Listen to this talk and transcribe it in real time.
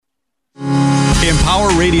Empower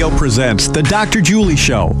Radio presents The Dr. Julie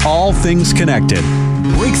Show, All Things Connected.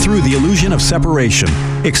 Break through the illusion of separation,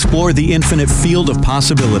 explore the infinite field of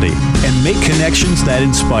possibility, and make connections that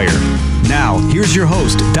inspire. Now, here's your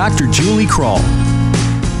host, Dr. Julie Kroll.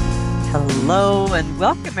 Hello and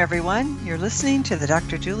welcome, everyone. You're listening to The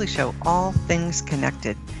Dr. Julie Show, All Things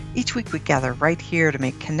Connected. Each week we gather right here to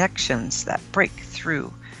make connections that break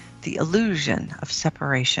through the illusion of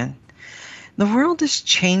separation. The world is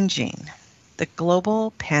changing. The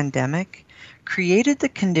global pandemic created the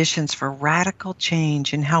conditions for radical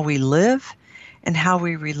change in how we live and how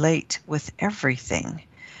we relate with everything.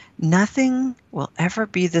 Nothing will ever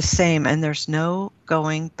be the same, and there's no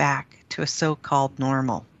going back to a so-called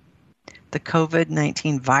normal. The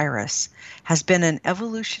COVID-19 virus has been an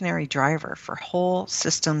evolutionary driver for whole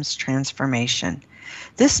systems transformation.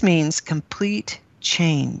 This means complete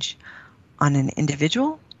change on an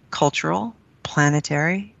individual, cultural,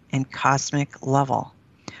 planetary, and cosmic level.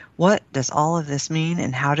 What does all of this mean,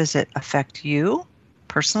 and how does it affect you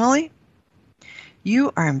personally?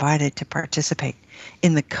 You are invited to participate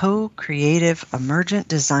in the co-creative emergent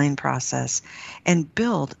design process and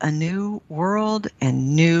build a new world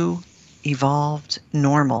and new evolved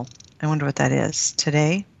normal. I wonder what that is.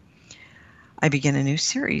 Today, I begin a new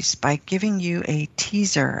series by giving you a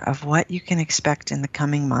teaser of what you can expect in the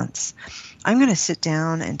coming months. I'm going to sit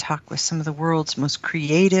down and talk with some of the world's most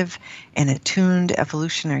creative and attuned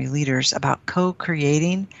evolutionary leaders about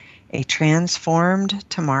co-creating a transformed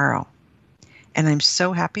tomorrow. And I'm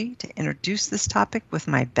so happy to introduce this topic with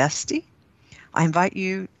my bestie. I invite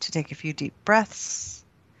you to take a few deep breaths,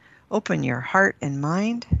 open your heart and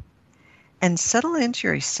mind, and settle into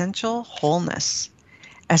your essential wholeness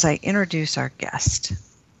as I introduce our guest.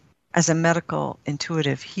 As a medical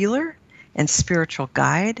intuitive healer and spiritual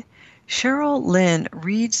guide, Cheryl Lynn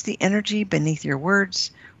reads the energy beneath your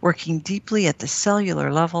words, working deeply at the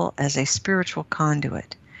cellular level as a spiritual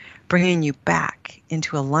conduit, bringing you back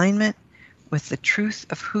into alignment with the truth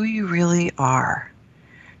of who you really are.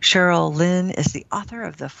 Cheryl Lynn is the author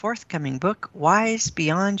of the forthcoming book, Wise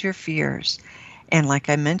Beyond Your Fears. And like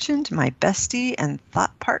I mentioned, my bestie and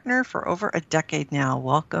thought partner for over a decade now.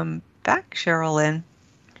 Welcome back, Cheryl Lynn.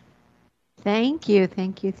 Thank you.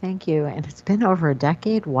 And it's been over a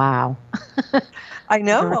decade. Wow. I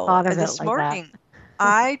know. Never thought of this it like morning,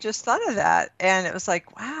 I just thought of that. And it was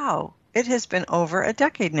like, wow, it has been over a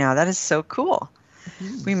decade now. That is so cool.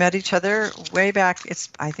 Mm-hmm. We met each other way back.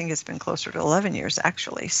 I think it's been closer to 11 years,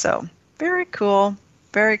 actually. So very cool.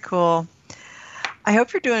 Very cool. I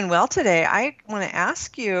hope you're doing well today. I want to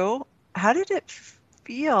ask you, how did it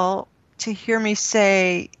feel to hear me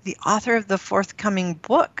say the author of the forthcoming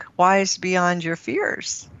book, Wise Beyond Your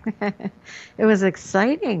Fears? It was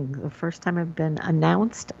exciting. The first time I've been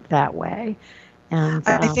announced that way. And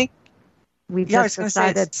I think we just I was going to say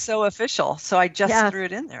decided, it's so official. So I just threw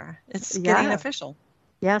it in there. It's getting official.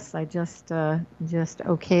 Yes, I just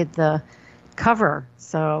okayed the cover.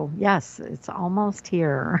 So yes, it's almost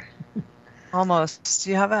here. Almost. Do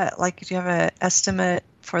you have an estimate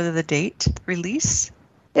for the date release?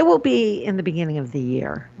 It will be in the beginning of the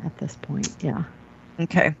year at this point. Yeah.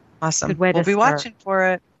 Okay. Awesome. Good way we'll to be start. Watching for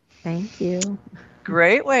it. Thank you.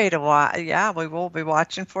 Great way to watch. Yeah, we will be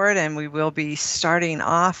watching for it, and we will be starting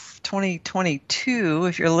off 2022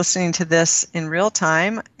 if you're listening to this in real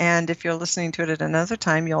time. And if you're listening to it at another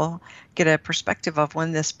time, you'll get a perspective of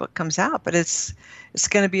when this book comes out. But it's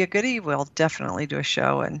going to be a goodie. We'll definitely do a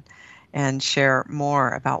show and share more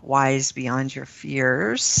about Wise Beyond Your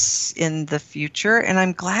Fears in the future. And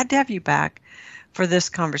I'm glad to have you back for this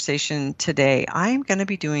conversation today. I'm going to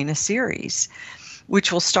be doing a series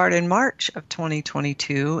which will start in March of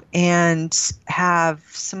 2022 and have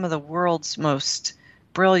some of the world's most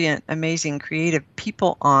brilliant, amazing, creative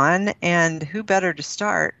people on. And who better to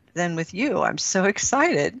start than with you? I'm so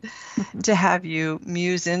excited to have you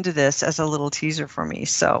muse into this as a little teaser for me.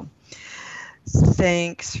 So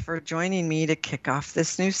thanks for joining me to kick off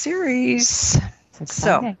this new series.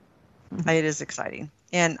 So it is exciting.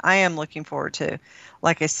 And I am looking forward to,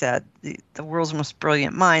 like I said, the world's most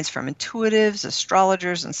brilliant minds, from intuitives,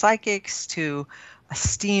 astrologers, and psychics to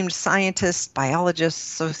esteemed scientists, biologists,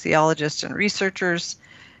 sociologists, and researchers,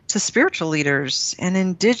 to spiritual leaders and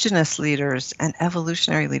indigenous leaders and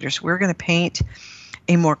evolutionary leaders. We're going to paint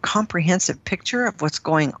a more comprehensive picture of what's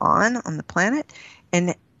going on the planet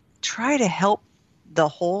and try to help the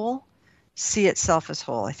whole see itself as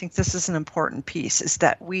whole. I think this is an important piece, is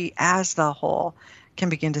that we as the whole can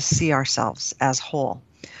begin to see ourselves as whole.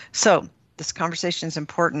 So this conversation is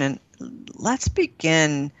important, and let's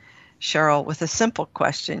begin Cheryl, with a simple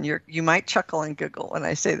question. You might chuckle and giggle when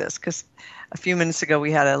I say this, because a few minutes ago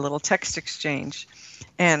we had a little text exchange,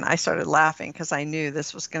 and I started laughing because I knew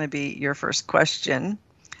this was going to be your first question.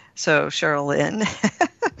 So, Cheryl Lynn,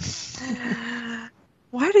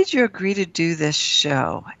 why did you agree to do this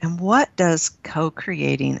show, and what does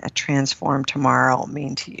co-creating a transformed tomorrow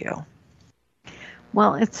mean to you?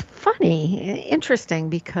 Well, it's funny, interesting,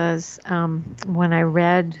 because when I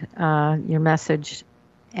read your message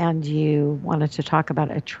and you wanted to talk about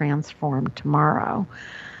a transformed tomorrow,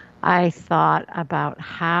 I thought about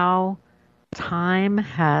how time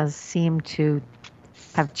has seemed to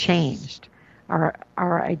have changed.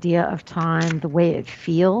 Our idea of time, the way it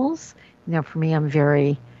feels. For me, I'm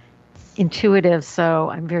very intuitive, so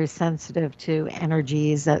I'm very sensitive to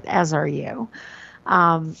energies, as are you.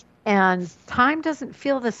 And time doesn't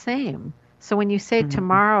feel the same. So when you say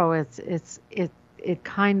tomorrow, it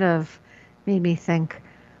kind of made me think,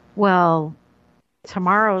 well,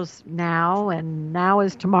 tomorrow's now, and now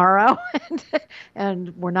is tomorrow,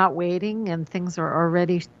 and we're not waiting, and things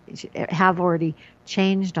have already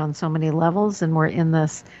changed on so many levels, and we're in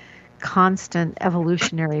this constant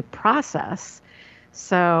evolutionary process.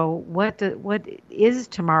 So what is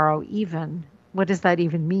tomorrow even? What does that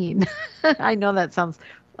even mean? I know that sounds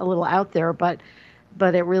a little out there, but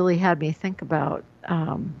it really had me think about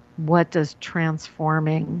what does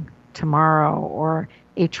transforming tomorrow or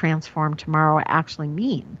a transformed tomorrow actually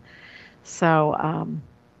mean. So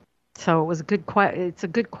it was it's a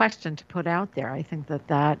good question to put out there. I think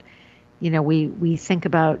that we think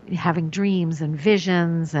about having dreams and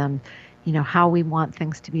visions and how we want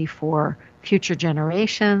things to be for future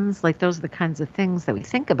generations. Like, those are the kinds of things that we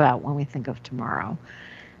think about when we think of tomorrow.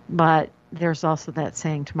 But there's also that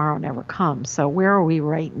saying, tomorrow never comes. So where are we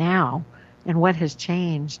right now, and what has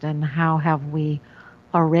changed, and how have we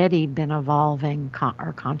already been evolving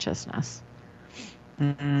our consciousness?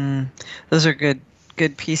 Those are good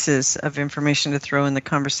pieces of information to throw in the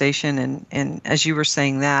conversation. And as you were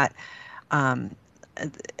saying that,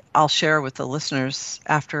 I'll share with the listeners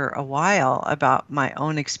after a while about my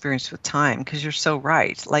own experience with time, because you're so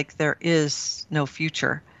right. Like, there is no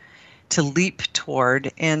future to leap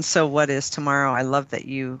toward. And so what is tomorrow? I love that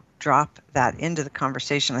you drop that into the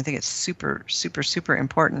conversation. I think it's super, super, super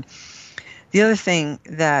important. The other thing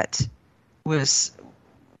that was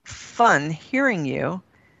fun hearing you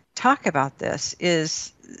talk about this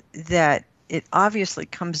is that it obviously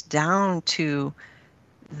comes down to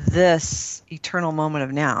this eternal moment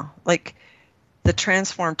of now. Like, the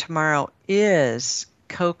transformed tomorrow is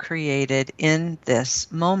co-created in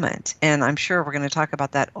this moment. And I'm sure we're going to talk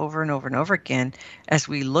about that over and over and over again as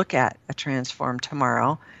we look at a transformed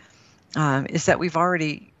tomorrow, is that we've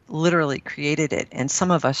already literally created it, and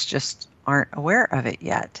some of us just aren't aware of it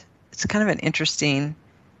yet. It's kind of an interesting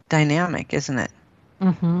dynamic, isn't it?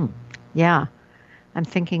 Mm-hmm. Yeah. I'm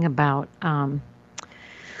thinking about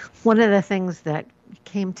one of the things that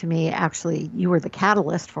came to me, actually, you were the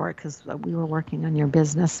catalyst for it, because we were working on your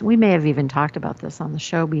business. We may have even talked about this on the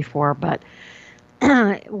show before, but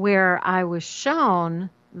where I was shown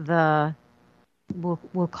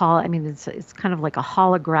we'll call it, it's kind of like a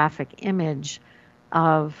holographic image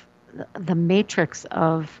of the matrix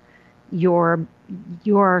of your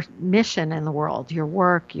mission in the world, your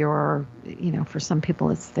work, for some people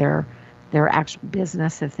it's their actual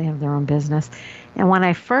business, if they have their own business. And when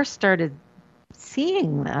I first started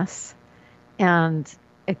seeing this and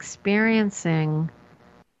experiencing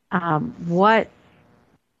what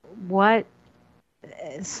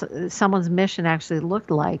someone's mission actually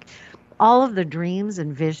looked like, all of the dreams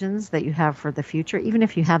and visions that you have for the future, even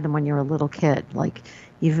if you had them when you were a little kid, like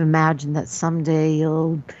you've imagined that someday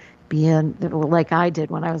you'll be in, like I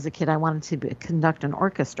did when I was a kid, I wanted to conduct an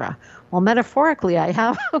orchestra. Well, metaphorically, I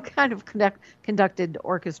have kind of conducted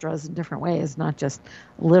orchestras in different ways, not just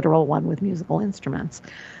literal one with musical instruments.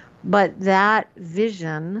 But that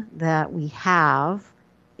vision that we have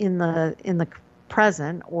in the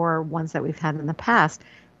present, or ones that we've had in the past,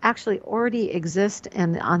 actually already exist,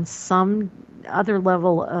 and on some other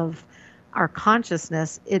level of our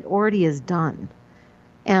consciousness, it already is done.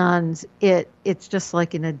 And it's just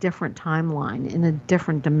like in a different timeline, in a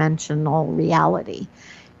different dimensional reality.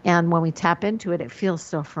 And when we tap into it, it feels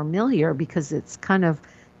so familiar because it's kind of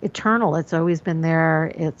eternal. It's always been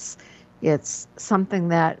there. It's something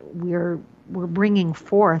that we're bringing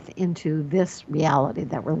forth into this reality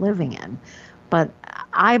that we're living in. But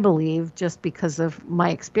I believe, just because of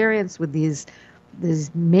my experience with these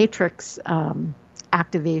matrix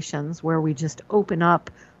activations, where we just open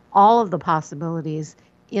up all of the possibilities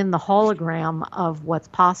in the hologram of what's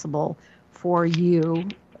possible for you,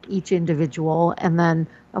 each individual, and then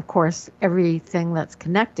of course, everything that's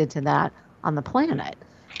connected to that on the planet,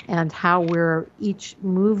 and how we're each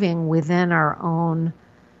moving within our own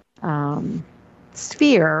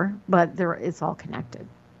sphere, but it's all connected.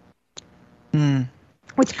 Mm.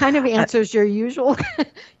 Which kind of answers your usual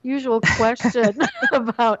question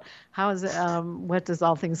about what does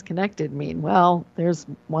all things connected mean? Well, there's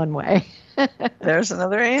one way. There's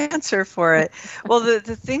another answer for it. Well, the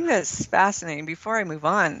thing that's fascinating, before I move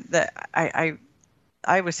on, that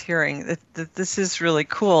I was hearing that this is really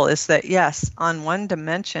cool, is that yes, on one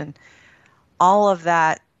dimension, all of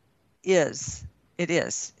that is. It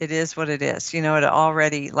is what it is. It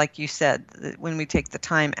already, like you said, when we take the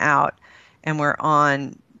time out and we're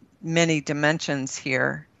on many dimensions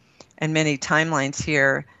here and many timelines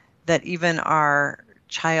here, that even our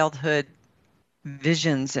childhood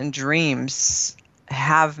visions and dreams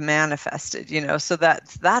have manifested, so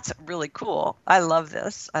that's really cool. I love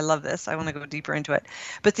this. I want to go deeper into it.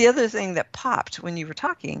 But the other thing that popped when you were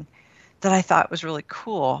talking that I thought was really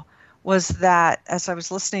cool was that as I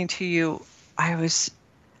was listening to you, I was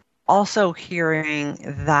also hearing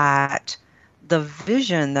that the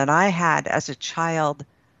vision that I had as a child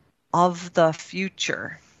of the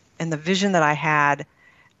future and the vision that I had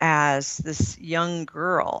as this young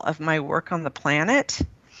girl of my work on the planet,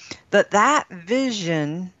 that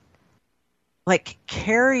vision like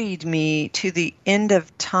carried me to the end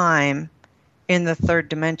of time in the third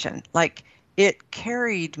dimension. Like it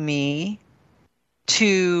carried me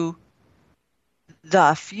to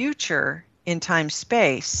the future in time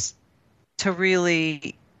space to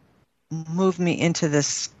really move me into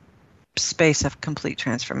this space of complete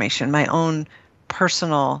transformation, my own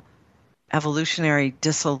personal evolutionary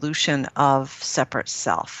dissolution of separate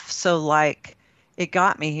self. So like it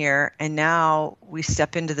got me here, and now we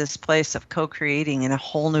step into this place of co-creating in a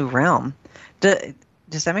whole new realm.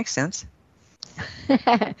 Does that make sense?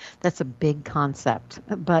 That's a big concept,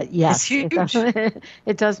 but yes,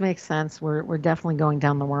 it does make sense. We're definitely going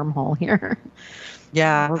down the wormhole here.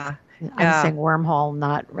 Yeah. I'm saying wormhole,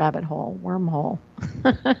 not rabbit hole. Wormhole.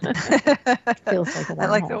 Feels like a wormhole. I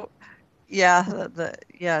like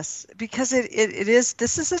yes, because it is.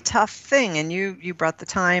 This is a tough thing, and you brought the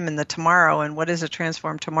time and the tomorrow, and what is a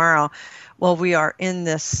transformed tomorrow? Well, we are in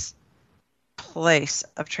this place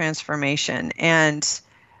of transformation, and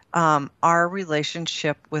our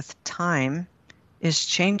relationship with time is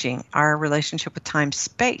changing. Our relationship with time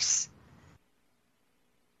space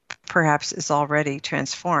perhaps is already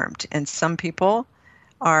transformed, and some people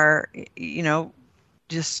are,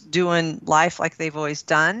 just doing life like they've always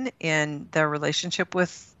done in their relationship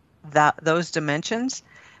with those dimensions.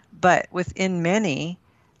 But within many,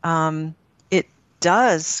 it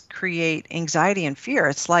does create anxiety and fear.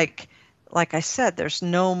 It's like I said, there's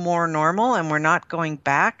no more normal and we're not going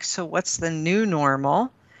back. So what's the new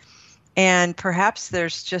normal? And perhaps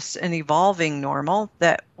there's just an evolving normal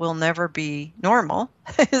that will never be normal.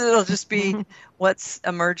 It'll just be what's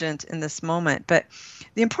emergent in this moment. But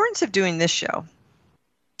the importance of doing this show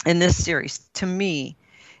in this series, to me,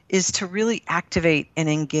 is to really activate and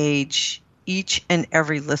engage each and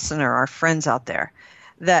every listener, our friends out there,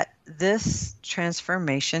 that this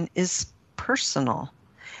transformation is personal,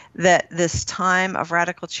 that this time of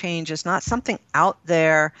radical change is not something out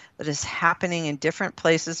there that is happening in different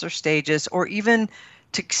places or stages, or even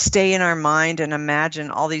to stay in our mind and imagine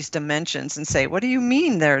all these dimensions and say, what do you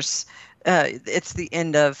mean there's, it's the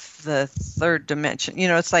end of the third dimension?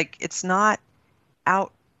 It's like, it's not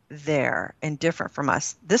out there and different from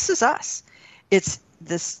us. This is us.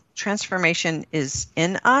 This transformation is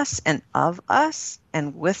in us and of us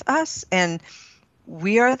and with us, and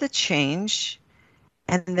we are the change,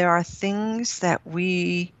 and there are things that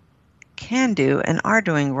we can do and are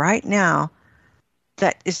doing right now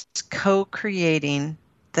that is co-creating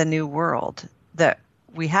the new world that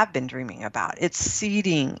we have been dreaming about. It's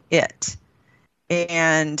seeding it,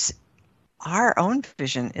 and our own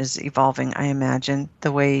vision is evolving, I imagine,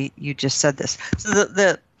 the way you just said this. So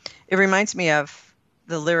it reminds me of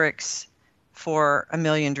the lyrics for A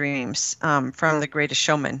Million Dreams from The Greatest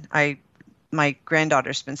Showman. My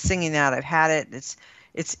granddaughter's been singing that. I've had it.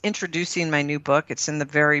 It's introducing my new book. It's in the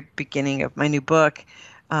very beginning of my new book,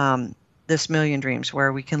 This Million Dreams,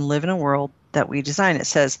 where we can live in a world that we design. It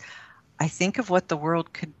says, I think of what the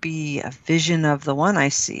world could be, a vision of the one I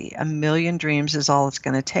see. A million dreams is all it's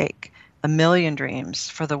going to take. A million dreams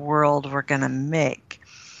for the world we're going to make.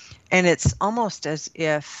 And it's almost as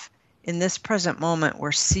if in this present moment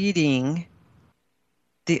we're seeding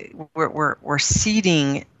we're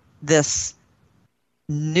seeding this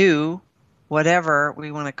new, whatever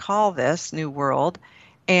we want to call this new world,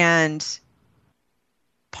 and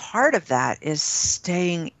part of that is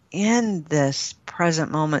staying in this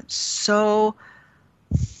present moment so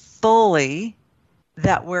fully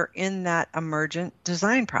that we're in that emergent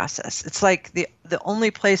design process. It's like the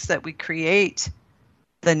only place that we create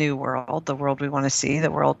the new world, the world we want to see,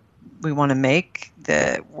 the world we want to make,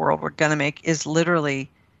 the world we're going to make, is literally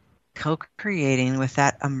co-creating with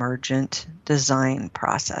that emergent design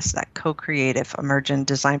process, that co-creative emergent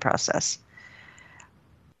design process.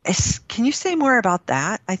 Can you say more about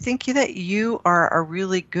that? I think that you are a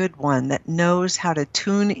really good one that knows how to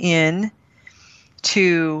tune in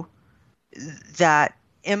to that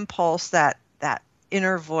impulse, that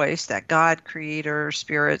inner voice, that God, creator,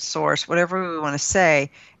 spirit, source, whatever we want to say,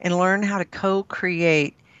 and learn how to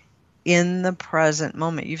co-create in the present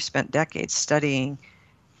moment. You've spent decades studying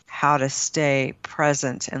how to stay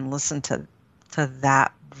present and listen to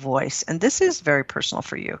that voice. And this is very personal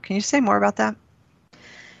for you. Can you say more about that?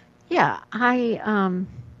 Yeah, I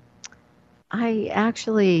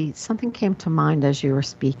actually, something came to mind as you were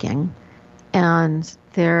speaking, and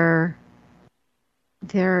there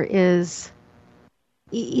is,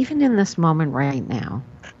 even in this moment right now,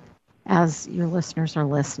 as your listeners are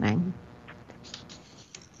listening,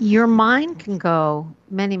 your mind can go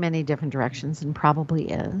many, many different directions, and probably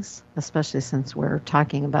is, especially since we're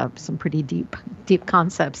talking about some pretty deep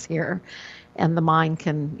concepts here. And the mind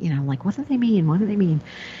can, like, what do they mean? What do they mean?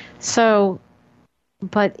 So,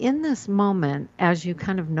 but in this moment, as you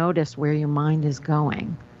kind of notice where your mind is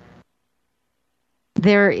going,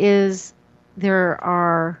 there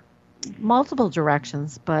are multiple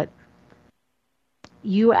directions, but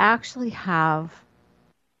you actually have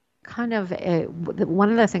kind of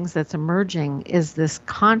one of the things that's emerging is this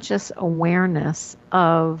conscious awareness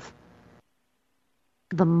of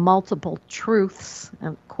the multiple truths,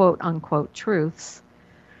 and quote unquote truths,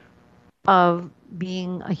 of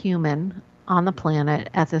being a human on the planet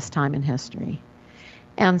at this time in history.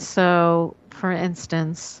 And so, for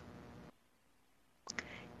instance,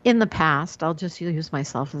 in the past, I'll just use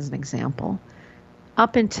myself as an example.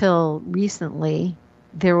 Up until recently,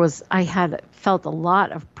 I had felt a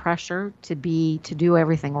lot of pressure to do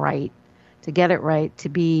everything right, to get it right, to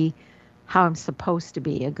be how I'm supposed to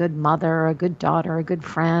be, a good mother, a good daughter, a good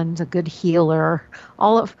friend, a good healer,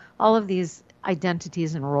 all of these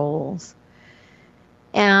identities and roles.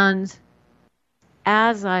 And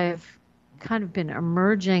as I've kind of been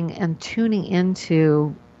emerging and tuning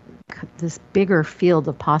into this bigger field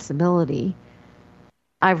of possibility,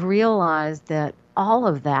 I've realized that all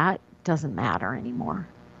of that doesn't matter anymore.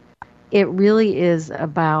 It really is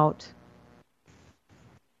about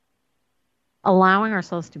allowing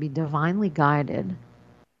ourselves to be divinely guided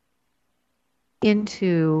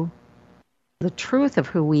into the truth of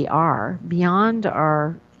who we are, beyond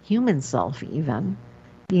our human self, even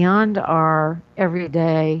beyond our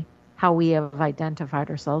everyday, how we have identified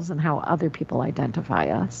ourselves and how other people identify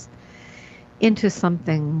us, into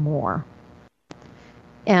something more.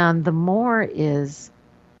 And the more is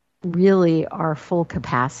really our full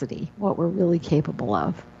capacity, what we're really capable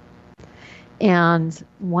of. And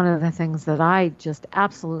one of the things that I just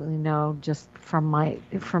absolutely know, just from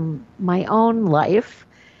my own life,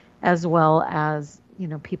 as well as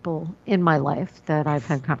people in my life that I've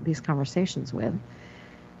had these conversations with,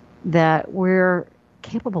 that we're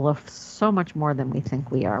capable of so much more than we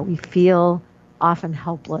think we are. We feel often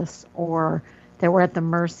helpless, or that we're at the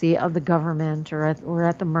mercy of the government, or we're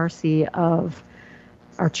at the mercy of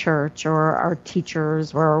our church or our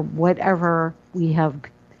teachers, or whatever we have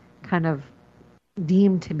kind of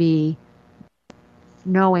deemed to be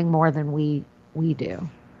knowing more than we do.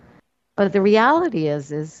 But the reality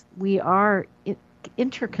is we are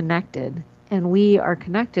interconnected, and we are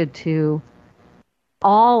connected to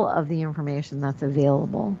all of the information that's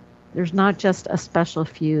available. There's not just a special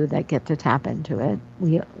few that get to tap into it.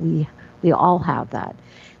 We all have that.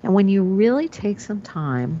 And when you really take some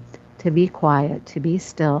time to be quiet, to be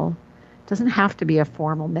still, it doesn't have to be a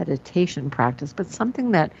formal meditation practice, but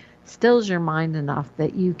something that stills your mind enough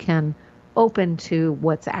that you can open to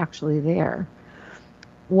what's actually there.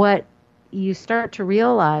 What you start to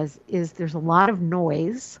realize is there's a lot of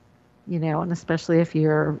noise, and especially if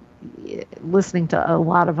you're listening to a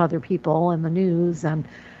lot of other people in the news and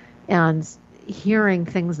hearing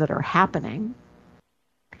things that are happening.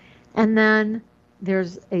 And then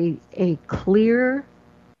there's a clear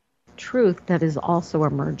truth that is also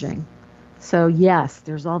emerging. So yes,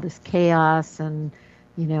 there's all this chaos and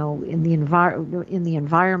in the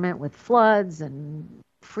environment with floods and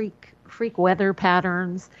freak weather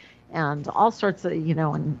patterns and all sorts of and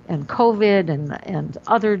COVID and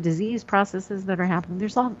other disease processes that are happening.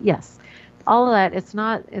 all of that, it's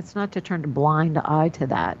not to turn a blind eye to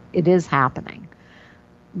that. It is happening.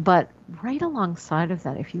 But right alongside of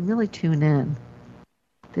that, if you really tune in,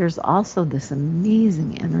 there's also this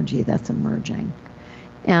amazing energy that's emerging.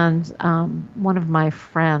 And one of my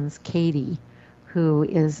friends, Katie, who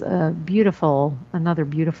is another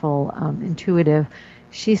beautiful intuitive,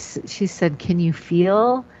 she said, "Can you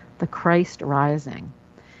feel the Christ rising?"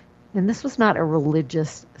 And this was not a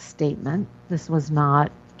religious statement. This was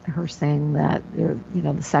not her saying that,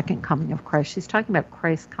 the second coming of Christ. She's talking about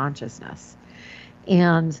Christ consciousness.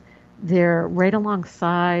 And they're right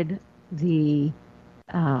alongside the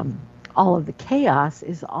all of the chaos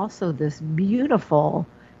is also this beautiful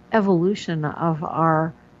evolution of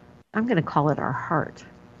I'm going to call it our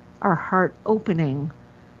heart opening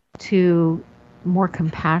to more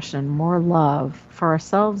compassion, more love for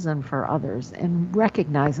ourselves and for others, and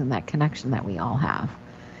recognizing that connection that we all have.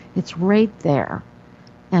 It's right there.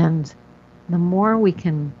 And the more we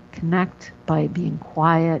can connect by being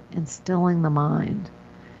quiet and stilling the mind,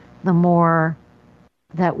 the more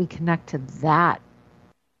that we connect to that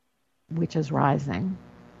which is rising.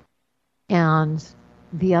 And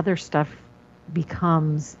the other stuff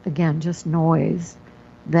becomes, again, just noise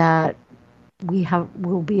that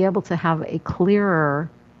we'll be able to have a clearer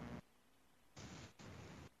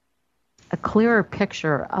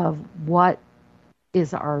picture of what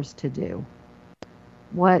is ours to do.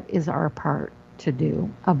 What is our part to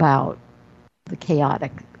do about the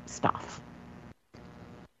chaotic stuff?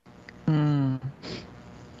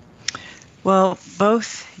 Well,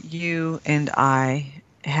 both you and I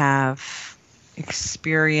have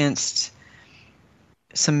experienced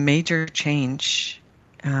some major change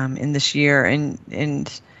in this year,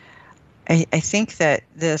 and I think that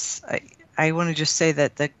I want to just say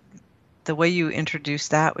that the way you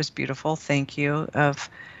introduced that was beautiful. Thank you. Of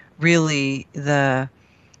really the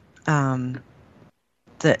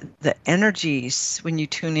energies when you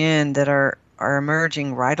tune in that are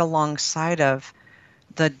emerging right alongside of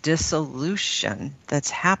the dissolution that's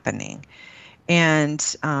happening. And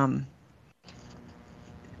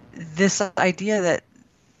this idea that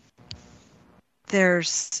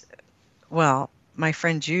my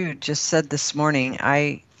friend Jude just said this morning,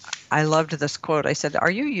 I loved this quote. I said,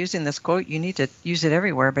 "Are you using this quote? You need to use it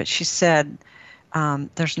everywhere." But she said,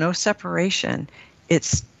 "There's no separation.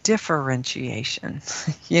 It's differentiation."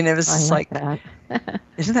 It was just like that.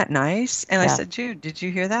 Isn't that nice? And Yeah. I said, "Jude, did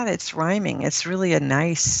you hear that? It's rhyming. It's really a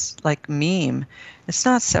nice meme. It's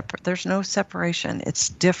not separate. There's no separation. It's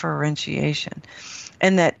differentiation."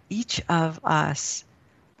 And that each of us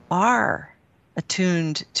are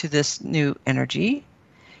attuned to this new energy.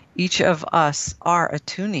 Each of us are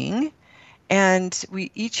attuning, and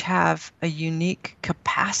we each have a unique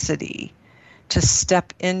capacity to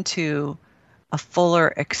step into a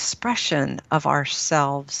fuller expression of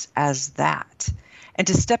ourselves as that, and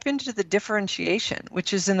to step into the differentiation,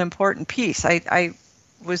 which is an important piece. I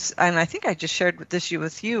think I just shared this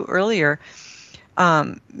with you earlier,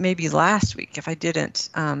 maybe last week. If I didn't,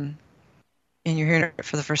 and you're hearing it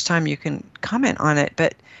for the first time, you can comment on it.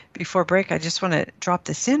 But before break, I just want to drop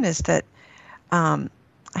this in, is that I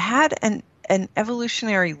had an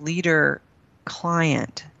evolutionary leader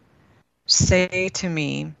client say to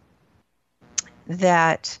me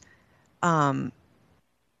that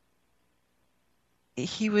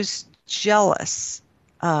he was jealous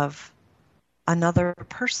of another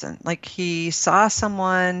person. Like, he saw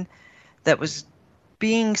someone that was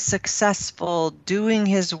being successful, doing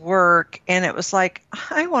his work, and it was like,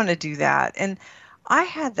 I want to do that. And I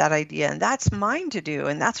had that idea, and that's mine to do,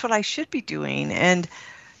 and that's what I should be doing. And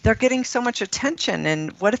they're getting so much attention,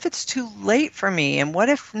 and what if it's too late for me? And what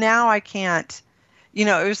if now I can't? It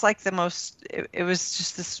was like it was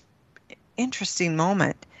just this interesting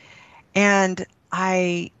moment. And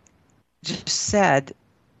I just said,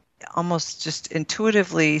 almost just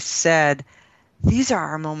intuitively said, these are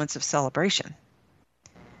our moments of celebration.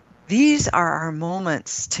 These are our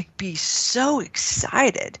moments to be so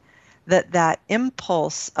excited that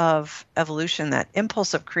impulse of evolution, that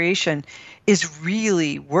impulse of creation is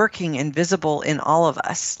really working and visible in all of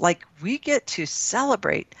us. Like, we get to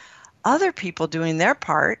celebrate other people doing their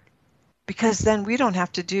part, because then we don't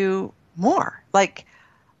have to do more. Like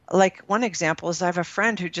one example is, I have a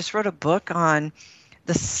friend who just wrote a book on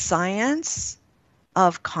the science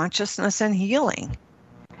of consciousness and healing.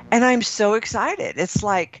 And I'm so excited. It's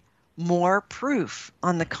like more proof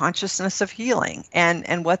on the consciousness of healing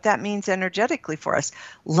and what that means energetically for us.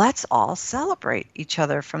 Let's all celebrate each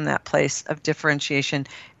other from that place of differentiation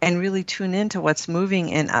and really tune into what's moving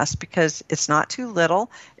in us, because it's not too little,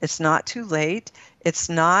 it's not too late, it's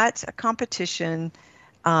not a competition.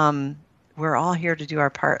 we're all here to do our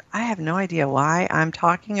part. I have no idea why I'm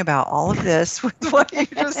talking about all of this with what you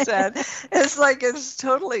just said. It's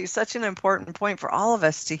totally such an important point for all of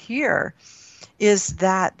us to hear, is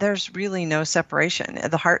that there's really no separation.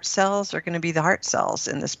 The heart cells are going to be the heart cells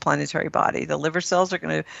in this planetary body. The liver cells are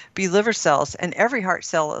going to be liver cells, and every heart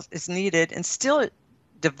cell is needed and still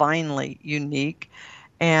divinely unique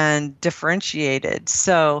and differentiated.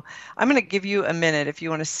 So I'm going to give you a minute if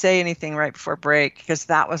you want to say anything right before break, because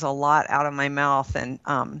that was a lot out of my mouth, and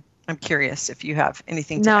I'm curious if you have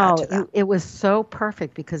anything to add to that. No, it was so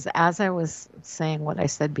perfect, because as I was saying what I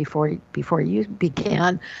said before you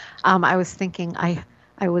began, I was thinking I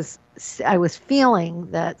was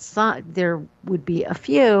feeling that there would be a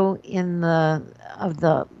few of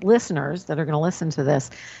the listeners that are going to listen to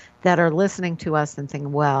this that are listening to us and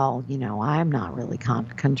thinking, well, I'm not really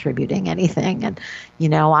contributing anything, and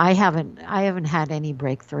I haven't had any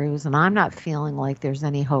breakthroughs, and I'm not feeling like there's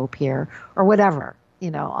any hope here, or whatever,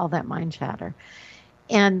 all that mind chatter.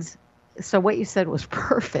 And so what you said was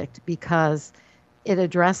perfect, because it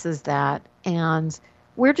addresses that, and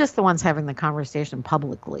we're just the ones having the conversation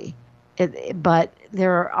publicly. But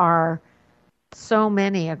there are so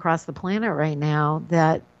many across the planet right now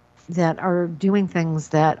that are doing things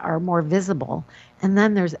that are more visible. And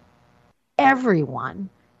then there's everyone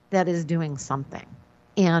that is doing something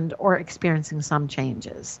or experiencing some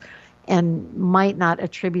changes, and might not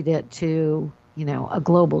attribute it to, a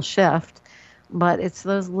global shift, but it's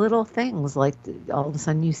those little things, like all of a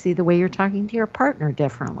sudden you see the way you're talking to your partner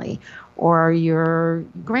differently, or your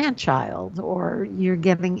grandchild, or you're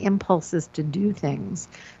getting impulses to do things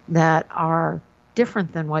that are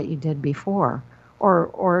different than what you did before.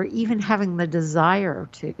 Or even having the desire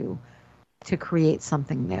to create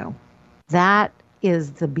something new. That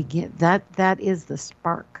is that is the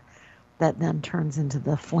spark that then turns into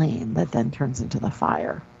the flame, that then turns into the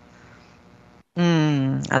fire.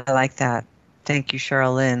 I like that. Thank you,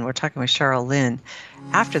 Cheryl Lynn. We're talking with Cheryl Lynn.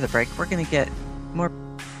 After the break, we're going to get more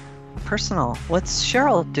personal. What's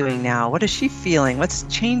Cheryl doing now? What is she feeling? What's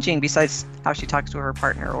changing besides how she talks to her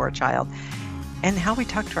partner or a child? And how we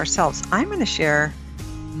talk to ourselves. I'm going to share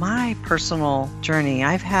my personal journey.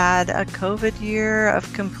 I've had a COVID year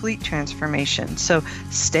of complete transformation. So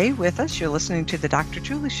stay with us. You're listening to the Dr.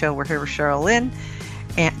 Julie Show. We're here with Cheryl Lynn.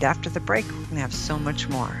 And after the break, we're going to have so much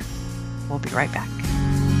more. We'll be right back.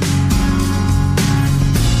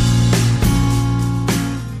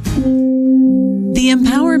 The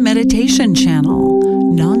Empower Meditation Channel.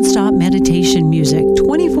 Non-stop meditation music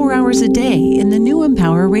 24 hours a day in the new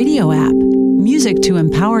Empower radio app. Music to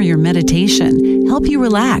empower your meditation, help you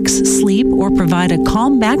relax, sleep, or provide a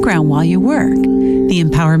calm background while you work. The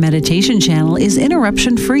Empower Meditation Channel is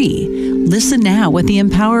interruption-free. Listen now with the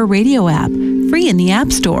Empower radio app, free in the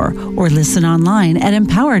App Store, or listen online at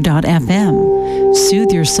empower.fm.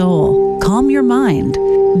 Soothe your soul, calm your mind.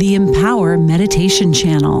 The Empower Meditation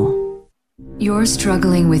Channel. You're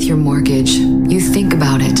struggling with your mortgage. You think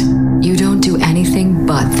about it. You don't do anything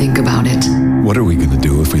but think about it. What are we going to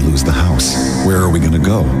do if we lose the house? Where are we going to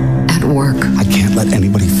go? At work. I can't let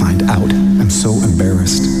anybody find out. I'm so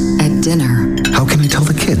embarrassed. At dinner. How can I tell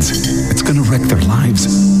the kids? It's going to wreck their lives.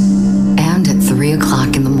 And at 3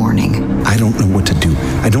 o'clock in the morning. I don't know what to do.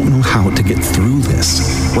 I don't know how to get through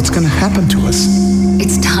this. What's going to happen to us?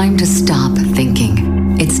 It's time to stop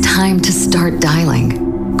thinking. It's time to start dialing.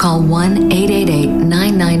 Call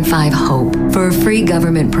 1-888-995-HOPE for a free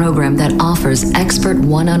government program that offers expert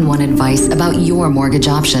one-on-one advice about your mortgage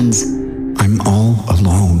options. I'm all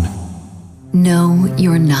alone. No,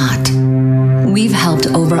 you're not. We've helped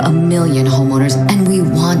over 1 million homeowners, and we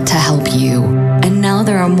want to help you. And now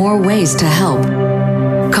there are more ways to help.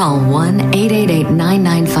 Call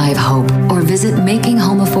 1-888-995-HOPE or visit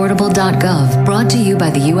makinghomeaffordable.gov, brought to you by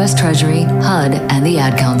the U.S. Treasury, HUD, and the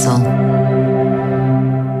Ad Council.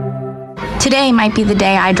 Today might be the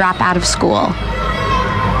day I drop out of school.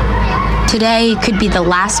 Today could be the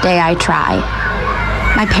last day I try.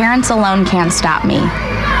 My parents alone can't stop me.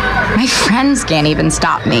 My friends can't even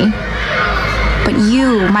stop me. But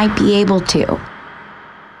you might be able to.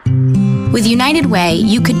 With United Way,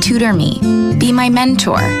 you could tutor me, be my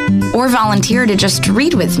mentor, or volunteer to just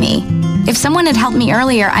read with me. If someone had helped me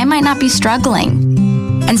earlier, I might not be struggling.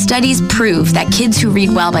 And studies prove that kids who read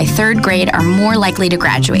well by 3rd grade are more likely to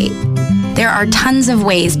graduate. There are tons of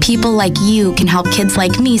ways people like you can help kids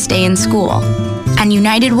like me stay in school. And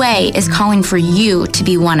United Way is calling for you to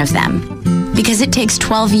be one of them. Because it takes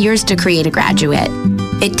 12 years to create a graduate.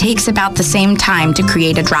 It takes about the same time to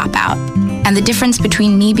create a dropout. And the difference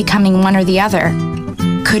between me becoming one or the other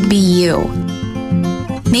could be you.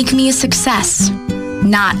 Make me a success,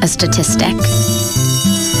 not a statistic.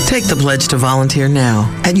 Take the pledge to volunteer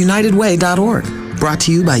now at UnitedWay.org. Brought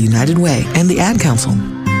to you by United Way and the Ad Council.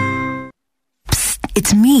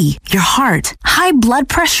 It's me, your heart. High blood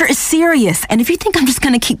pressure is serious, and if you think I'm just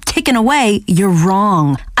going to keep ticking away, you're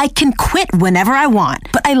wrong. I can quit whenever I want,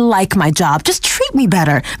 but I like my job. Just treat me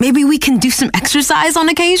better. Maybe we can do some exercise on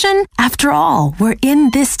occasion? After all, we're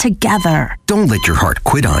in this together. Don't let your heart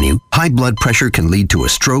quit on you. High blood pressure can lead to a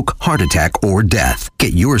stroke, heart attack, or death.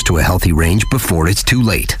 Get yours to a healthy range before it's too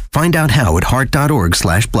late. Find out how at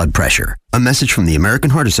heart.org/blood pressure. A message from the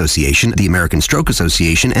American Heart Association, the American Stroke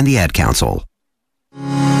Association, and the Ad Council.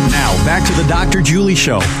 Now, back to the Dr. Julie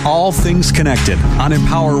Show, all things connected on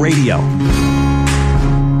Empower Radio.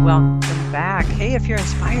 Welcome back. Hey, if you're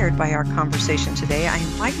inspired by our conversation today, I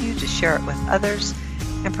invite you to share it with others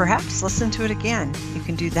and perhaps listen to it again. You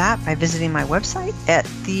can do that by visiting my website at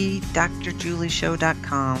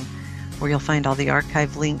thedrjulieshow.com, where you'll find all the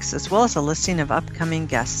archive links as well as a listing of upcoming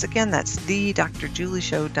guests. Again, that's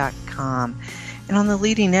thedrjulieshow.com. And on the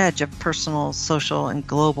leading edge of personal, social, and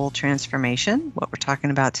global transformation, what we're talking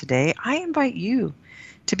about today, I invite you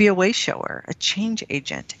to be a way shower, a change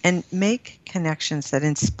agent, and make connections that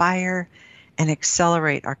inspire and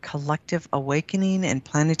accelerate our collective awakening and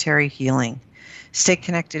planetary healing. Stay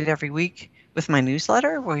connected every week with my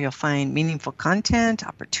newsletter, where you'll find meaningful content,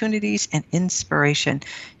 opportunities, and inspiration.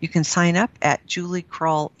 You can sign up at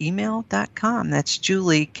juliekrullemail.com. That's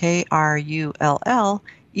Julie, K-R-U-L-L,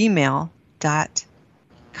 email.com.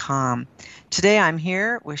 Today I'm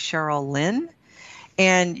here with Cheryl Lynn,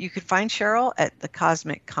 and you can find Cheryl at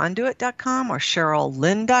thecosmicconduit.com or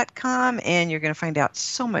CherylLynn.com, and you're going to find out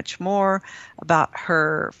so much more about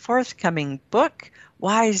her forthcoming book,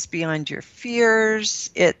 Wise Beyond Your Fears.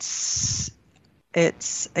 It's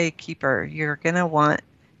a keeper. You're going to want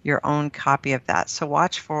your own copy of that, so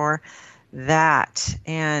watch for that.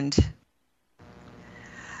 And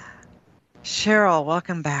Cheryl,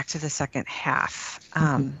 welcome back to the second half.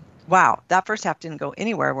 Wow, that first half didn't go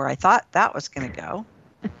anywhere where I thought that was going to go.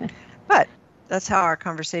 But that's how our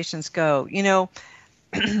conversations go. You know,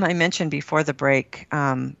 I mentioned before the break,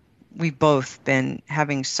 we've both been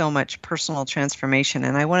having so much personal transformation,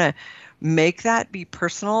 and I want to make that be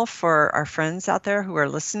personal for our friends out there who are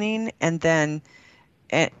listening, and then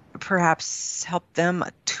perhaps help them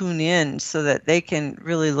tune in so that they can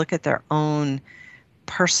really look at their own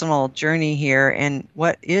personal journey here and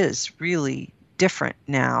what is really different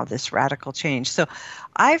now, this radical change. So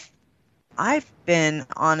I've been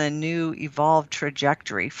on a new evolved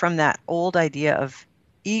trajectory from that old idea of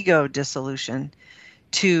ego dissolution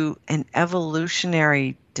to an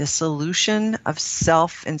evolutionary dissolution of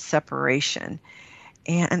self and separation.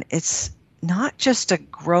 And it's not just a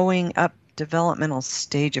growing up developmental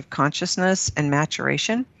stage of consciousness and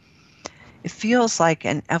maturation. It feels like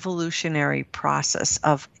an evolutionary process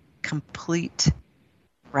of complete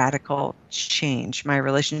radical change. My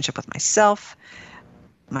relationship with myself,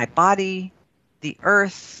 my body, the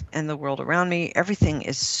earth, and the world around me, everything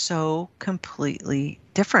is so completely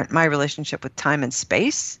different. My relationship with time and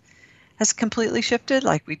space has completely shifted,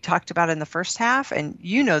 like we talked about in the first half, and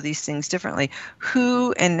you know these things differently.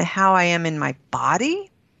 Who and how I am in my body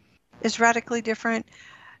is radically different.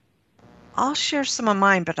 I'll share some of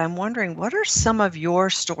mine, but I'm wondering, what are some of your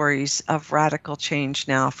stories of radical change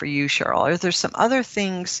now for you, Cheryl? Are there some other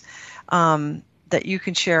things that you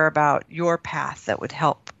can share about your path that would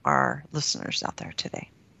help our listeners out there today?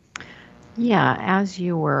 Yeah, as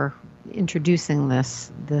you were introducing this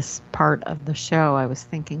part of the show, I was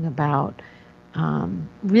thinking about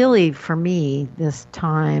really, for me, this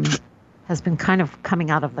time has been kind of coming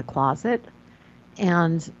out of the closet,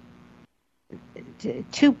 and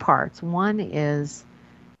two parts. One is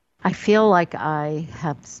I feel like I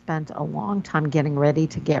have spent a long time getting ready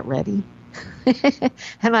to get ready.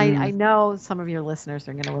 And I know some of your listeners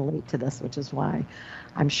are going to relate to this, which is why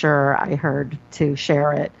I'm sure I heard to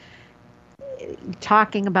share it.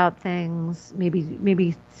 Talking about things,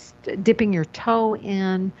 maybe dipping your toe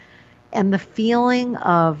in, and the feeling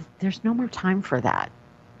of there's no more time for that.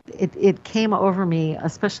 It came over me,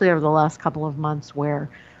 especially over the last couple of months, where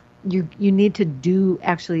you need to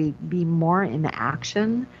actually be more in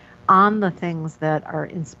action on the things that are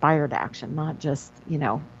inspired action, not just,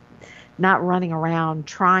 not running around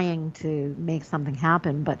trying to make something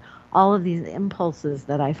happen, but all of these impulses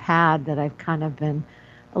that I've had that I've kind of been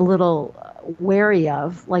a little wary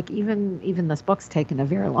of, like even this book's taken a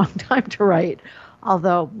very long time to write,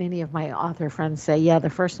 although many of my author friends say, yeah,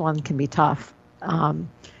 the first one can be tough. And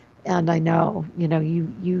I know,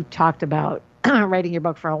 you talked about writing your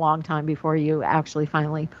book for a long time before you actually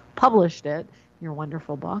finally published it, your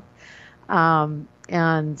wonderful book. But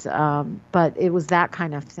it was that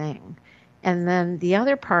kind of thing. And then the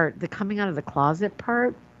other part, the coming out of the closet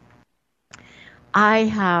part, I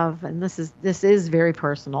have, and this is very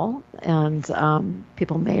personal, and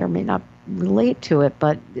people may or may not relate to it,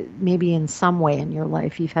 but maybe in some way in your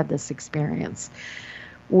life you've had this experience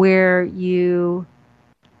where you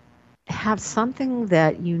have something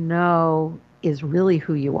that you know is really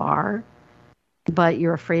who you are, but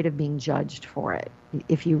you're afraid of being judged for it.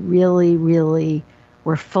 If you really, really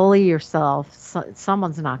were fully yourself,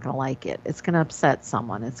 someone's not going to like it. It's going to upset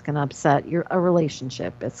someone. It's going to upset a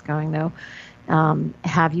relationship. It's going to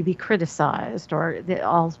have you be criticized, or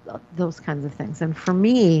all those kinds of things. And for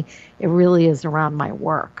me, it really is around my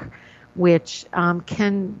work, which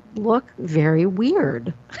can look very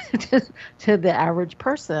weird to the average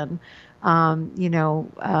person. A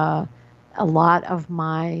lot of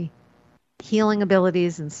my healing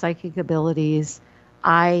abilities and psychic abilities,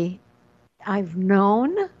 I've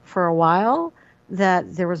known for a while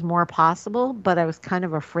that there was more possible, but I was kind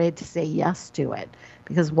of afraid to say yes to it,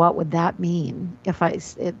 because what would that mean if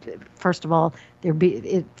first of all,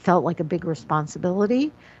 it felt like a big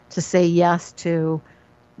responsibility to say yes to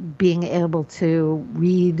being able to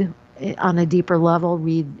read on a deeper level,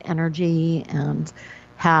 read energy, and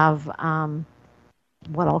have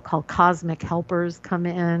what I'll call cosmic helpers come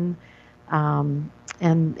in, and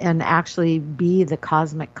actually be the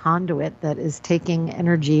cosmic conduit that is taking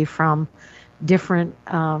energy from different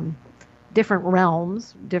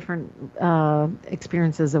realms, different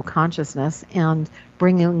experiences of consciousness, and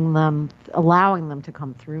allowing them to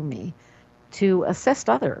come through me to assist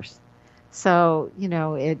others. So,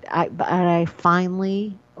 I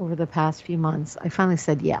finally, over the past few months, I finally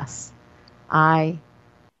said yes. I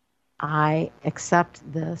accept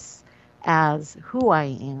this as who I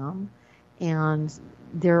am, and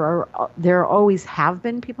there always have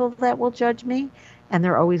been people that will judge me, and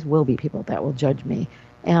there always will be people that will judge me,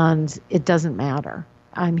 and it doesn't matter.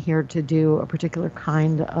 I'm here to do a particular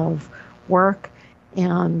kind of work,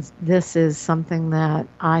 and this is something that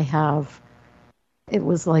I have. It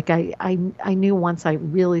was like I knew once I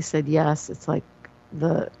really said yes. It's like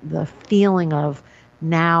the feeling of,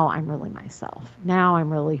 now I'm really myself. Now I'm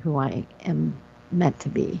really who I am meant to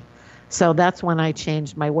be. So that's when I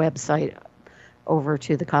changed my website over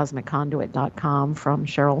to thecosmicconduit.com from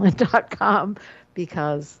sheryllynn.com,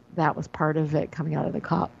 because that was part of it, coming out of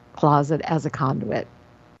the closet as a conduit.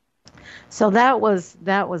 So that was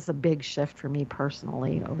a big shift for me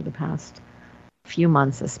personally over the past few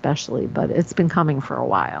months especially, but it's been coming for a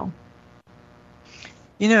while.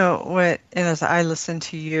 You know what, and as I listen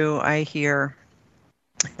to you, I hear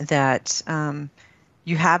that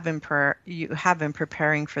you have been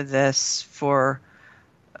preparing for this for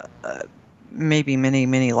maybe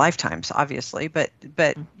many lifetimes, obviously, but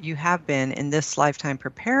you have been in this lifetime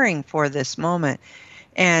preparing for this moment.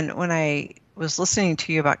 And when I was listening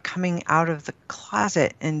to you about coming out of the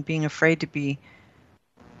closet and being afraid to be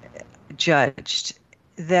judged,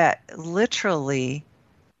 that literally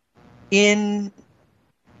in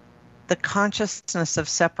the consciousness of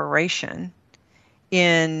separation,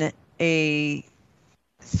 in a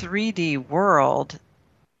 3D world,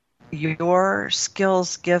 your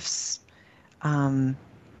skills, gifts,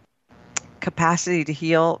 capacity to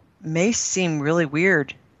heal may seem really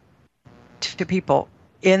weird to people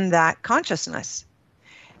in that consciousness.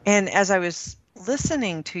 And as I was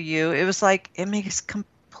listening to you, it was like, it makes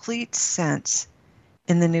complete sense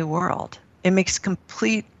in the new world. It makes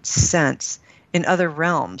complete sense in other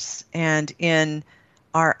realms and in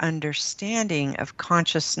our understanding of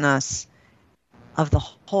consciousness, of the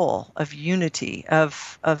whole, of unity,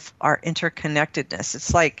 of our interconnectedness.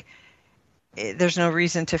 It's like there's no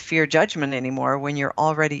reason to fear judgment anymore when you're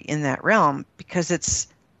already in that realm, because it's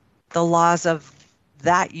the laws of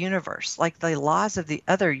that universe, like the laws of the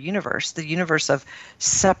other universe, the universe of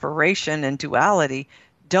separation and duality,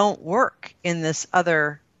 don't work in this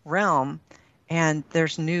other realm. And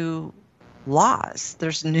there's new laws,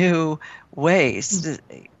 there's new ways.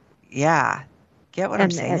 Yeah. Get what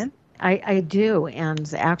I'm saying? I do.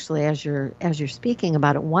 And actually, as you're speaking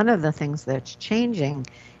about it, one of the things that's changing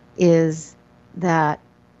is that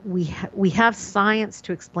we have science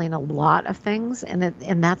to explain a lot of things, and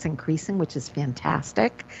that's increasing, which is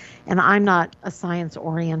fantastic. And I'm not a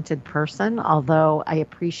science-oriented person, although I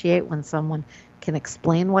appreciate when someone can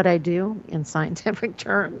explain what I do in scientific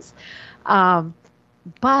terms.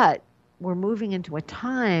 But we're moving into a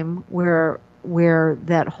time where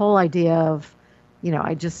that whole idea of,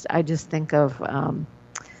 I just think of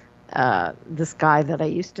this guy that I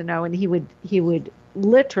used to know, and he would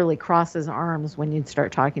literally cross his arms when you'd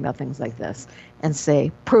start talking about things like this and say,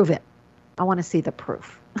 prove it. I want to see the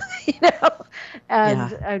proof,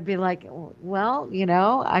 and I'd be like, well,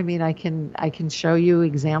 I mean, I can show you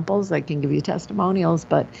examples, I can give you testimonials,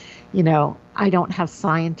 but, I don't have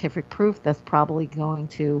scientific proof that's probably going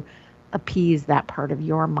to appease that part of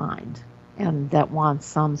your mind and that wants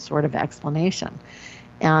some sort of explanation.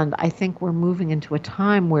 And I think we're moving into a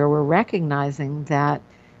time where we're recognizing that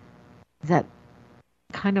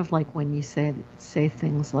kind of like when you say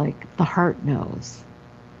things like the heart knows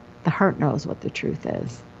what the truth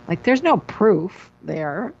is. Like there's no proof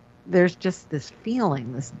there. There's just this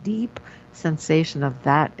feeling, this deep sensation of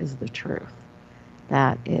that is the truth.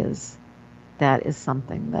 That is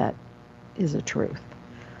something that is a truth.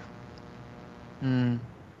 Mm.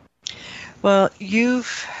 Well,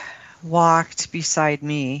 you've walked beside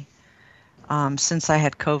me since I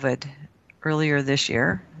had COVID earlier this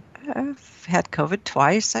year. I've had COVID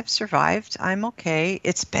twice. I've survived. I'm okay.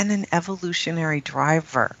 It's been an evolutionary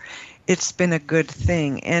driver. It's been a good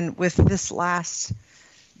thing. And with this last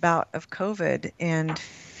bout of COVID and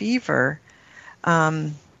fever,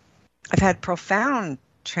 I've had profound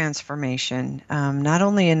transformation, not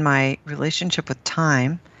only in my relationship with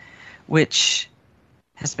time, which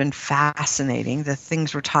has been fascinating, the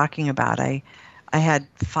things we're talking about. I had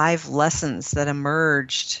 5 lessons that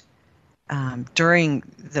emerged during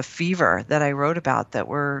the fever that I wrote about that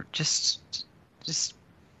were just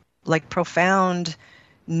like profound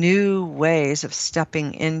new ways of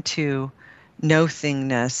stepping into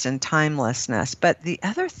nothingness and timelessness. But the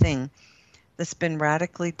other thing that's been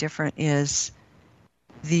radically different is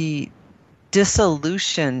the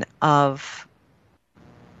dissolution of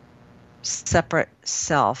separate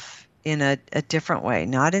self in a different way,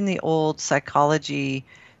 not in the old psychology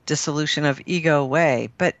dissolution of ego way,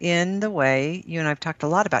 but in the way, you and I've talked a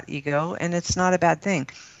lot about ego, and it's not a bad thing,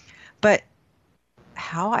 but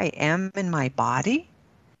how I am in my body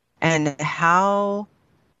and how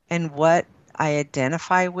and what I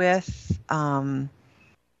identify with,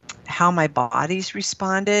 how my body's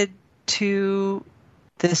responded to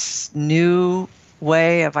this new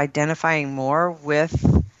way of identifying more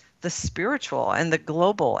with the spiritual and the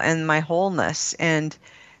global and my wholeness, and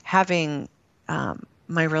having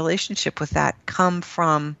my relationship with that come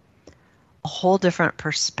from a whole different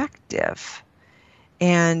perspective.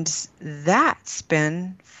 And that's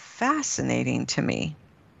been fascinating to me.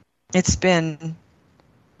 It's been,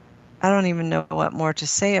 I don't even know what more to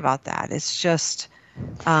say about that. It's just,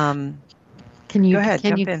 can you, go ahead,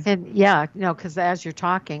 jump in. Yeah, because as you're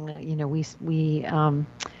talking, we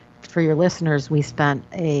for your listeners, we spent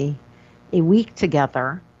a week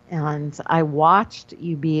together, and I watched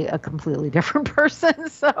you be a completely different person.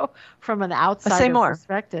 So from an outsider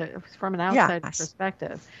perspective,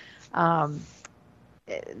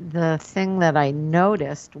 the thing that I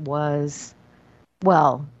noticed was,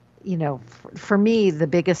 well, for me, the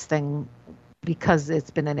biggest thing, because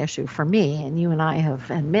it's been an issue for me, and you and I have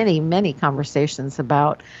had many, many conversations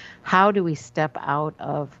about how do we step out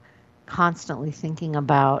of constantly thinking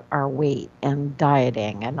about our weight and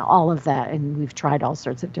dieting and all of that. And we've tried all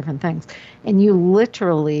sorts of different things. And you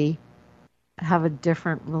literally have a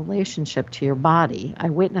different relationship to your body. I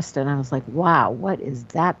witnessed it and I was like, wow, what is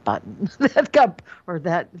that button that got, or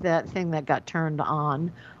that thing that got turned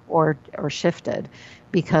on or shifted?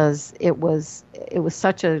 Because it was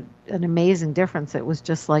such an amazing difference. It was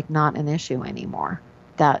just like not an issue anymore.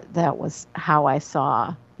 That was how I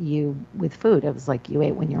saw you with food. It was like you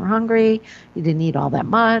ate when you were hungry. You didn't eat all that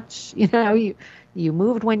much. You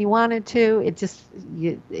moved when you wanted to.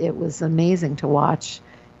 It was amazing to watch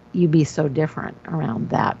you be so different around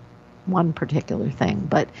that one particular thing.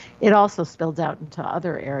 But it also spilled out into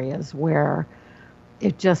other areas where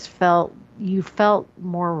it just you felt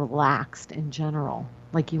more relaxed in general.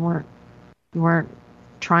 Like you weren't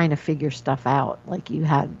trying to figure stuff out like you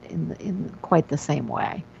had in quite the same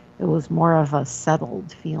way. It was more of a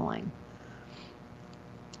settled feeling.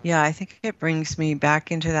 Yeah, I think it brings me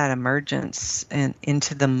back into that emergence and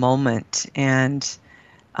into the moment. And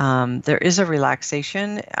there is a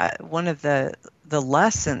relaxation. One of the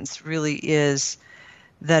lessons really is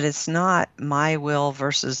that it's not my will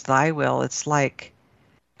versus thy will. It's like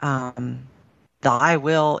thy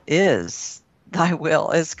will is thy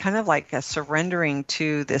will. It's kind of like a surrendering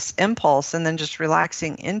to this impulse and then just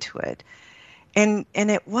relaxing into it. And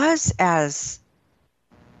it was as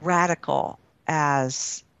radical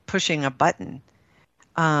as pushing a button.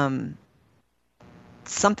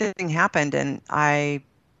 Something happened, and I'm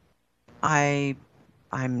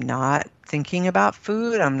not thinking about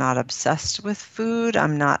food. I'm not obsessed with food.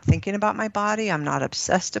 I'm not thinking about my body. I'm not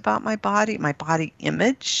obsessed about my body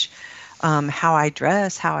image, how I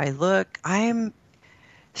dress, how I look. I'm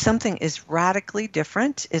something is radically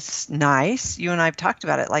different, it's nice. You and I have talked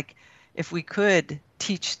about it. Like, if we could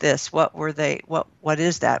teach this, what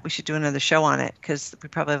is that? We should do another show on it, because we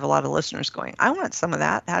probably have a lot of listeners going, I want some of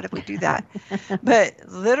that. How did we do that? But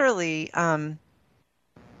literally,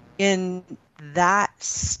 in that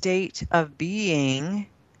state of being,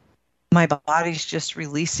 my body's just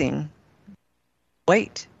releasing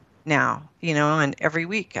weight now, and every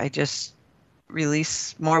week I just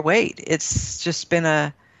release more weight. It's just been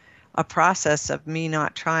a process of me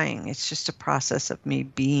not trying. It's just a process of me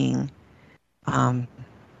being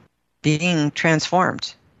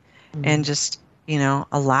transformed, and just,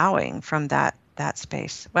 allowing from that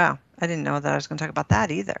space. Wow. I didn't know that I was going to talk about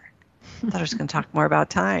that either. I thought I was going to talk more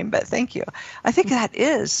about time, but thank you. I think that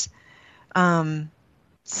is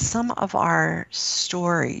some of our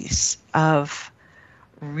stories of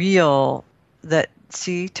real, that,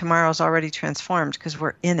 see, tomorrow's already transformed because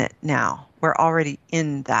we're in it now. We're already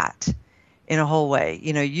in that in a whole way.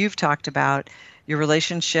 You've talked about your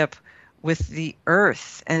relationship with the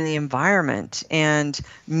earth and the environment and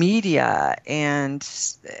media, and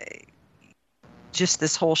just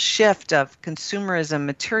this whole shift of consumerism,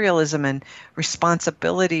 materialism, and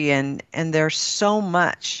responsibility. And there's so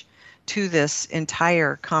much to this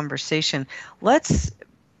entire conversation.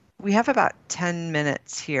 We have about 10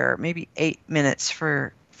 minutes here, maybe 8 minutes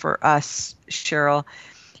for us, Cheryl,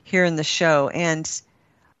 here in the show. And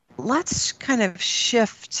let's kind of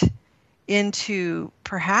shift into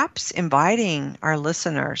perhaps inviting our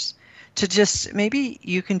listeners to just, maybe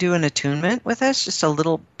you can do an attunement with us, just a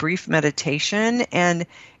little brief meditation, and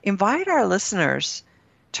invite our listeners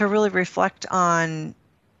to really reflect on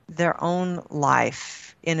their own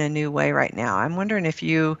life in a new way right now. I'm wondering if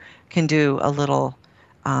you can do a little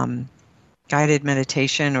guided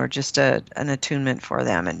meditation, or just an attunement for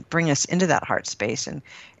them, and bring us into that heart space,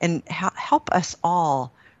 and help us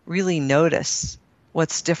all really notice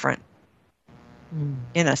what's different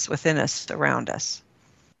in us, within us, around us.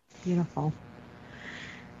 Beautiful.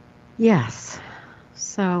 Yes.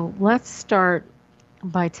 So let's start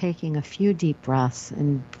by taking a few deep breaths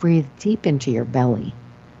and breathe deep into your belly.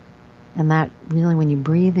 And that really, when you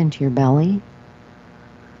breathe into your belly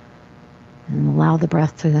and allow the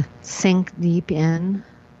breath to sink deep in,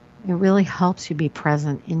 it really helps you be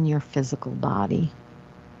present in your physical body.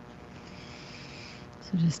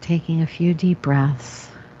 So just taking a few deep breaths.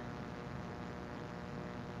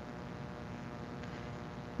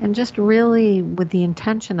 And just really with the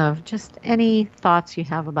intention of just any thoughts you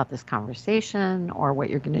have about this conversation or what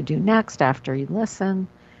you're going to do next after you listen,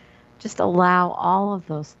 just allow all of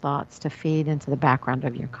those thoughts to fade into the background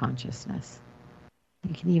of your consciousness.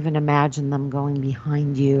 You can even imagine them going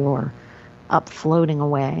behind you or up, floating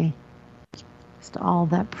away. Just all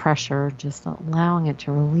that pressure, just allowing it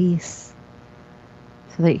to release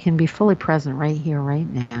so that you can be fully present right here, right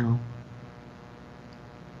now.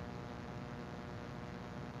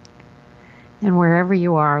 And wherever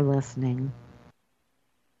you are listening,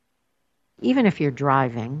 even if you're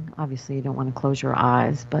driving, obviously you don't want to close your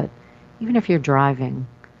eyes, but even if you're driving,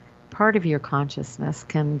 part of your consciousness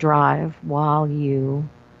can drive while you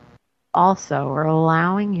also are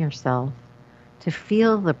allowing yourself to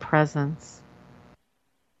feel the presence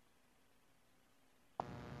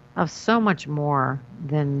of so much more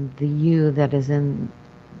than the you that is in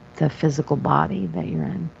the physical body that you're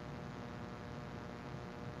in.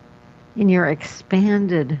 In your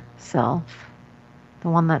expanded self, the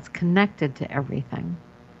one that's connected to everything,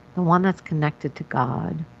 the one that's connected to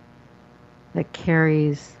God, that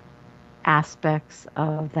carries aspects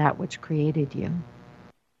of that which created you.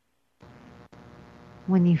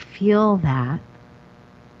 When you feel that,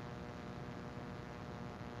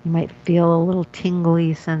 you might feel a little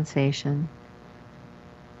tingly sensation.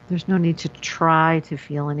 There's no need to try to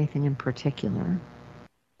feel anything in particular.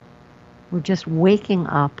 We're just waking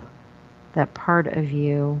up that part of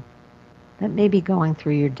you that may be going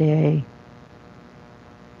through your day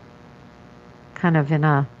kind of in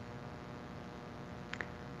a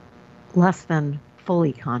less than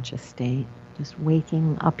fully conscious state. Just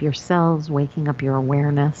waking up your cells, waking up your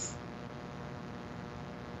awareness.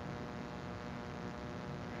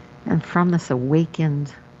 And from this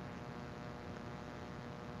awakened,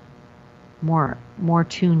 more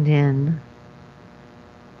tuned in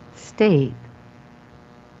state,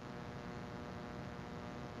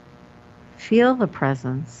 feel the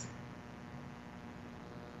presence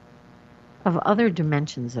of other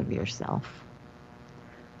dimensions of yourself.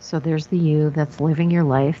 So there's the you that's living your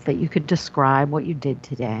life, that you could describe what you did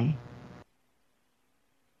today.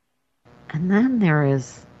 And then there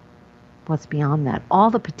is what's beyond that, all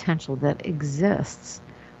the potential that exists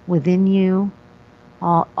within you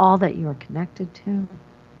all that you are connected to.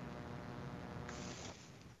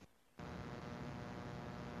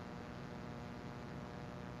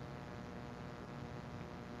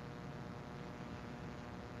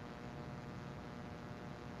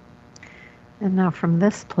 And now from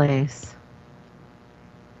this place,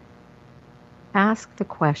 ask the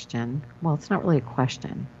question. Well, it's not really a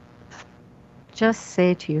question. Just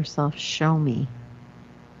say to yourself, show me.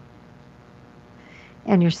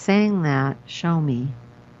 And you're saying that, show me,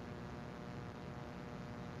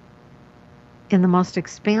 in the most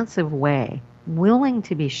expansive way, willing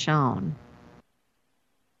to be shown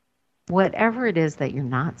whatever it is that you're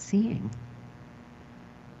not seeing.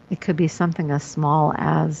 It could be something as small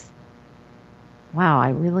as, wow, I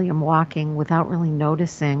really am walking without really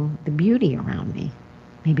noticing the beauty around me.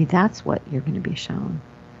 Maybe that's what you're going to be shown.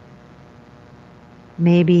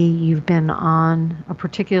 Maybe you've been on a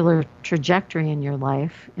particular trajectory in your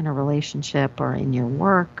life, in a relationship or in your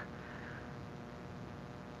work,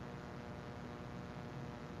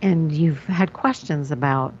 and you've had questions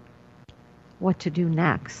about what to do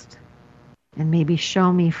next. And maybe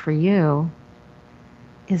show me for you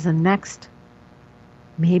is a next,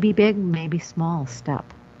 maybe big, maybe small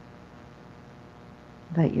step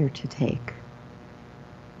that you're to take.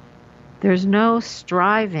 There's no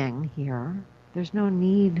striving here. There's no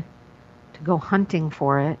need to go hunting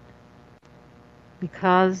for it,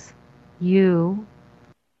 because you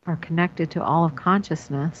are connected to all of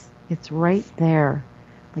consciousness. It's right there,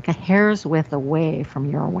 like a hair's width away from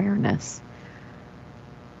your awareness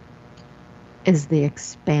is the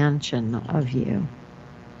expansion of you.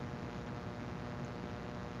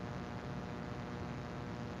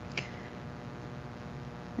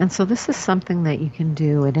 And so this is something that you can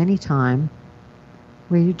do at any time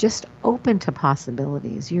where you're just open to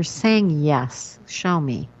possibilities. You're saying yes, show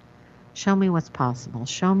me. Show me what's possible.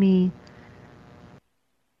 Show me.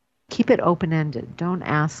 Keep it open-ended. Don't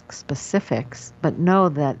ask specifics, but know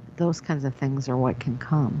that those kinds of things are what can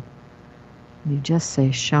come. You just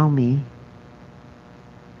say, show me.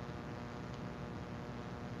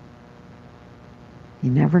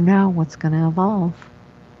 You never know what's going to evolve.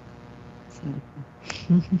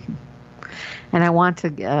 And I want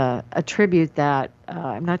to attribute that,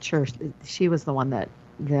 I'm not sure, she was the one that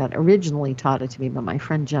originally taught it to me, but my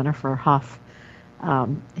friend Jennifer Huff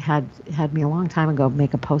had me a long time ago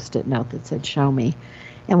make a Post-it note that said, show me.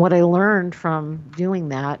 And what I learned from doing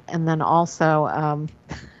that, and then also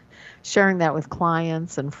sharing that with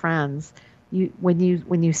clients and friends, when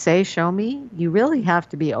you say show me, you really have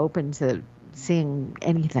to be open to seeing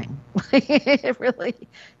anything. It really,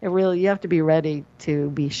 you have to be ready to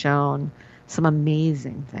be shown some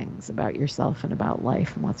amazing things about yourself and about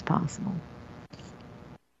life and what's possible.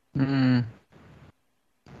 I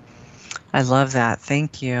love that.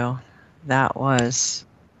 Thank you. That was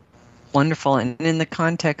wonderful. And in the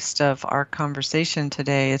context of our conversation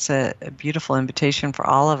today, it's a beautiful invitation for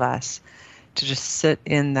all of us to just sit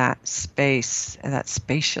in that space and that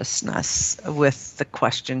spaciousness with the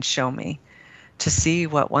question, show me, to see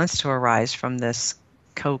what wants to arise from this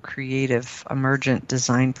co-creative emergent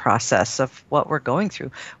design process of what we're going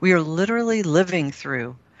through. We are literally living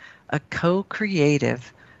through a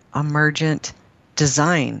co-creative emergent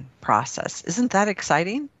design process. Isn't that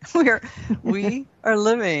exciting? We are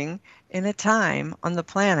living in a time on the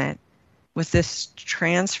planet with this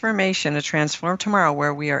transformation, a transform tomorrow,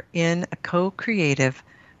 where we are in a co-creative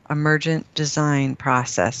emergent design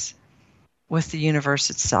process with the universe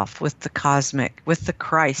itself, with the cosmic, with the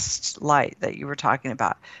Christ light that you were talking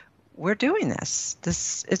about. We're doing this.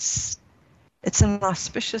 It's an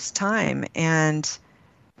auspicious time, and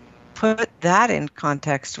put that in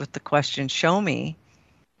context with the question, show me,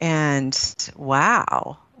 and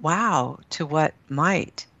wow to what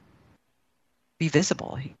might be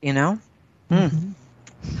visible, you know? Mm-hmm.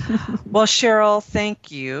 Well, Cheryl,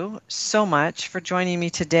 thank you so much for joining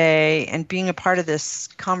me today and being a part of this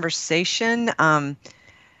conversation.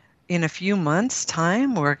 In a few months'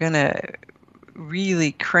 time, we're going to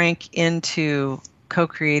really crank into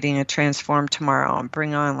co-creating a transform tomorrow and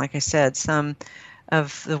bring on, like I said, some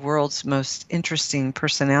of the world's most interesting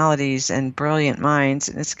personalities and brilliant minds.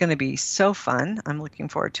 And it's going to be so fun. I'm looking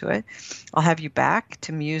forward to it. I'll have you back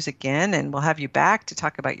to muse again, and we'll have you back to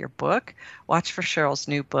talk about your book. Watch for Cheryl's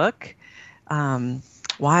new book,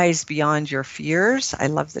 Wise Beyond Your Fears. I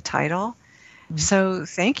love the title. So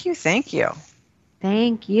thank you. Thank you.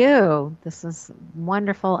 Thank you. This is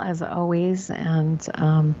wonderful as always. And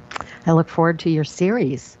I look forward to your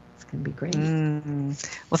series. It's going to be great.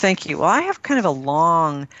 Well, thank you. Well, I have kind of a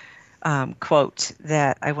long quote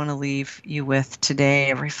that I want to leave you with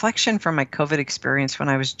today, a reflection from my COVID experience when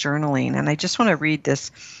I was journaling. And I just want to read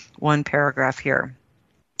this one paragraph here.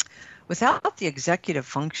 Without the executive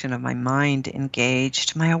function of my mind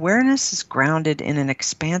engaged, my awareness is grounded in an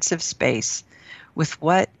expansive space with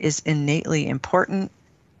what is innately important,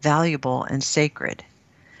 valuable, and sacred.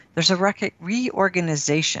 There's a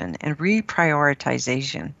reorganization and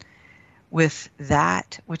reprioritization with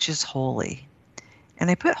that which is holy.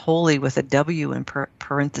 And I put holy with a W in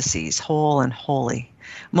parentheses, whole and holy.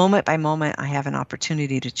 Moment by moment, I have an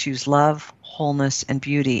opportunity to choose love, wholeness, and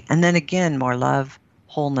beauty. And then again, more love,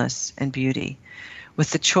 wholeness, and beauty. With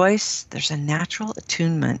the choice, there's a natural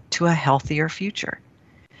attunement to a healthier future,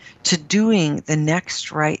 to doing the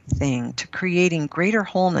next right thing, to creating greater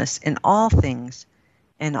wholeness in all things,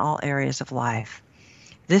 in all areas of life.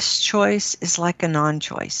 This choice is like a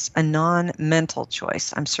non-choice, a non-mental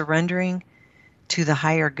choice. I'm surrendering to the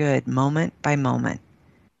higher good moment by moment.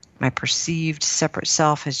 My perceived separate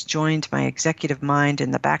self has joined my executive mind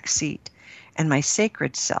in the back seat, and my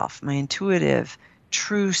sacred self, my intuitive,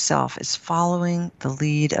 true self, is following the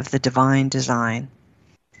lead of the divine design.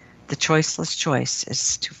 The choiceless choice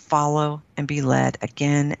is to follow and be led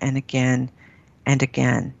again and again and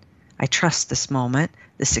again. I trust this moment,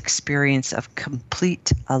 this experience of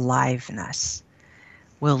complete aliveness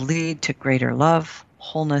will lead to greater love,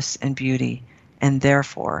 wholeness, and beauty, and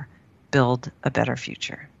therefore build a better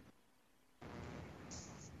future.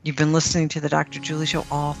 You've been listening to the Dr. Julie Show,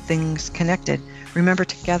 All Things Connected. Remember,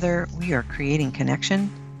 together we are creating connection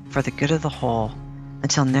for the good of the whole.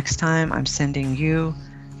 Until next time, I'm sending you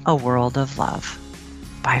a world of love.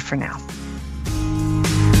 Bye for now.